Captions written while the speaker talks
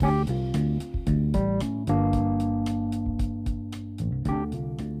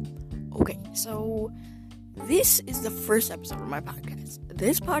this is the first episode of my podcast.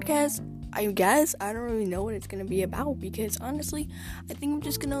 This podcast, I guess, I don't really know what it's going to be about, because honestly, I think I'm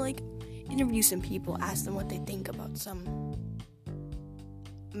just going to, interview some people, ask them what they think about some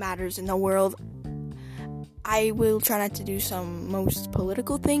matters in the world. I will try not to do some most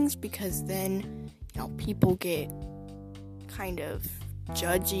political things, because then, people get kind of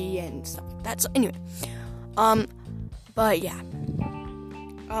judgy and stuff like that. So anyway, but yeah,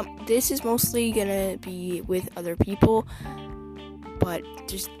 this is mostly gonna be with other people, but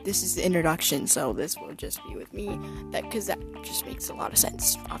this is the introduction, so this will just be with me, because that just makes a lot of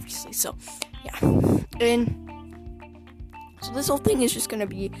sense, obviously. So yeah, and so this whole thing is just gonna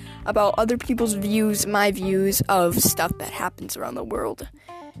be about other people's views, my views of stuff that happens around the world.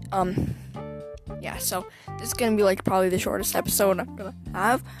 Yeah, so this is gonna be probably the shortest episode I'm gonna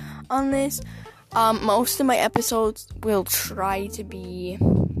have on this. Most of my episodes will try to be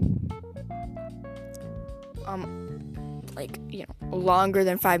longer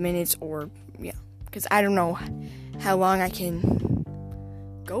than 5 minutes, or because I don't know how long I can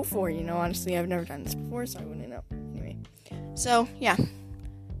go for, honestly. I've never done this before, so I wouldn't know. Anyway, so yeah,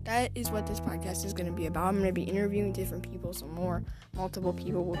 that is what this podcast is going to be about. I'm going to be interviewing different people, so multiple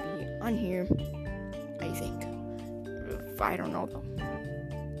people will be on here, I think. I don't know though.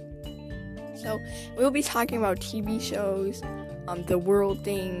 So we'll be talking about TV shows, the world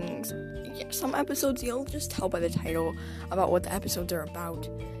things. Yeah, some episodes you'll just tell by the title about what the episodes are about.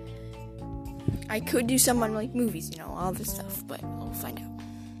 I could do some on movies, all this stuff, but I'll find out.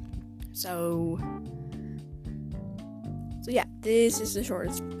 So yeah, this is the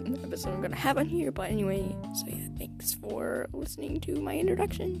shortest episode I'm gonna have on here. But anyway, so yeah, thanks for listening to my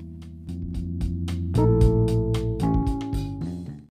introduction.